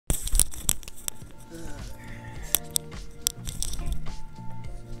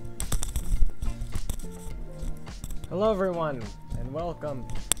Hello everyone, and welcome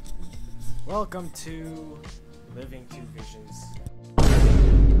to Living Two Visions.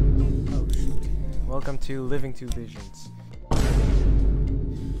 Oh shoot. Welcome to Living Two Visions.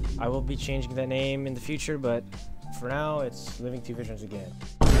 I will be changing that name in the future, but for now it's Living Two Visions again.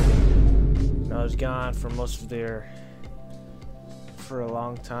 I was gone for for a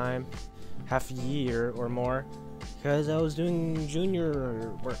long time, half a year or more, because I was doing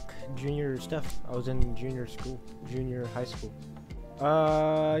junior stuff. I was in junior high school.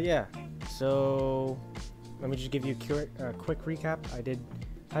 Yeah. So let me just give you a quick recap. I did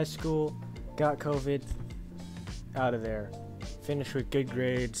high school, got COVID, out of there, finished with good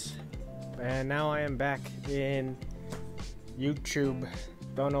grades, and now I am back in YouTube.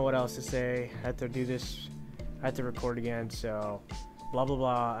 Don't know what else to say. Had to do this. Had to record again. So blah blah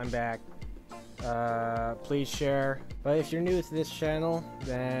blah. I'm back. Please share. But if you're new to this channel,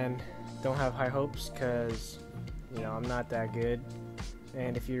 then don't have high hopes, because I'm not that good.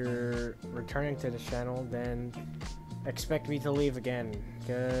 And if you're returning to the channel, then expect me to leave again,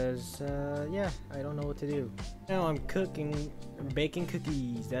 because yeah, I don't know what to do. Now I'm baking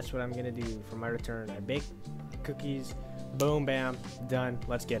cookies. That's what I'm gonna do for my return. I bake cookies. Boom, bam, done.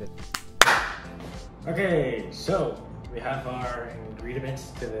 Let's get it. Okay, so we have our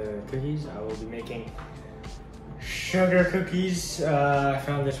ingredients to the cookies. I will be making sugar cookies. I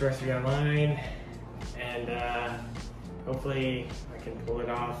found this recipe online, and hopefully I can pull it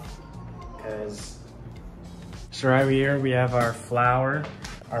off. So right here we have our flour,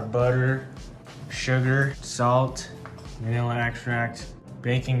 our butter, sugar, salt, vanilla extract,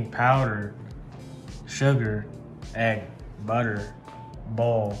 baking powder, sugar, egg, butter,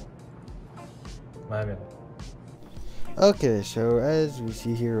 bowl, lemon. Okay, so as we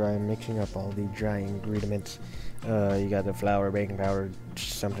see here, I'm mixing up all the dry ingredients. You got the flour, baking powder,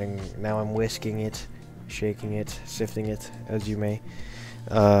 something. Now I'm whisking it, shaking it, sifting it, as you may.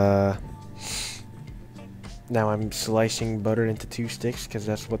 Now I'm slicing butter into 2 sticks, because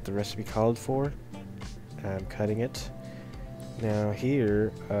that's what the recipe called for. I'm cutting it. Now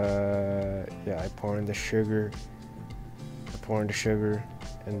here, yeah, I pour in the sugar.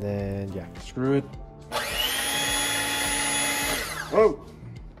 And then, yeah, screw it. Oh!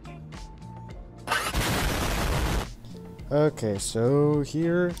 Okay, so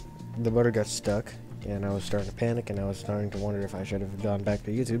here the butter got stuck, and I was starting to panic, and I was starting to wonder if I should have gone back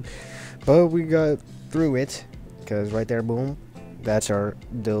to YouTube. But we got through it, because right there, boom, that's our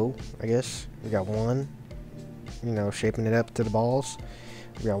dough, I guess. We got one, shaping it up to the balls.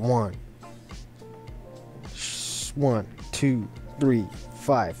 We got 1, 2, 3,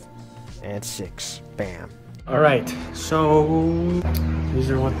 5, and 6. Bam. Alright, so these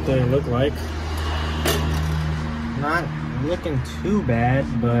are what they look like. Not looking too bad,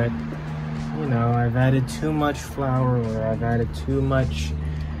 but I've added too much flour, or I've added too much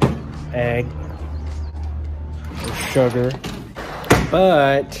egg or sugar,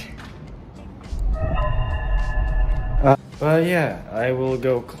 but yeah, I will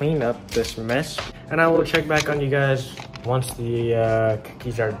go clean up this mess, and I will check back on you guys once the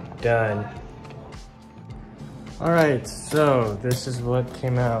cookies are done. Alright, so this is what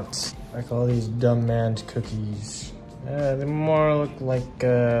came out. I call these dumb man's cookies. They more look like,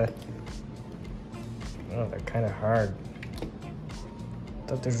 oh, they're kind of hard.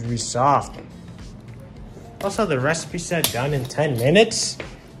 Thought they would be soft. Also, the recipe said done in 10 minutes.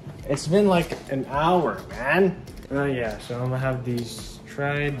 It's been like an hour, man. Yeah, so I'm gonna have these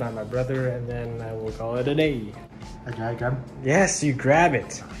tried by my brother, and then I will call it a day. Okay, I grab? Yes, you grab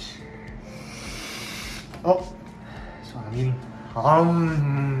it. Oh, that's what I'm eating.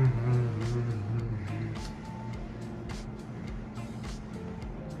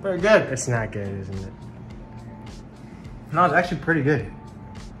 Very good. It's not good, isn't it? No, it's actually pretty good.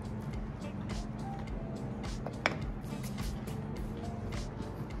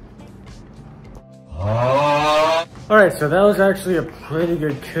 Alright, so that was actually a pretty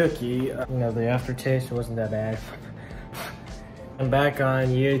good cookie. The aftertaste wasn't that bad. I'm back on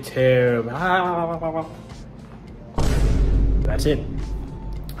YouTube. That's it.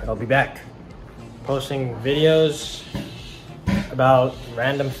 I'll be back posting videos about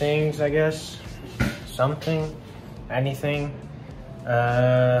random things, I guess. Something, anything.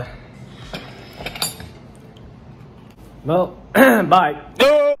 Well, bye.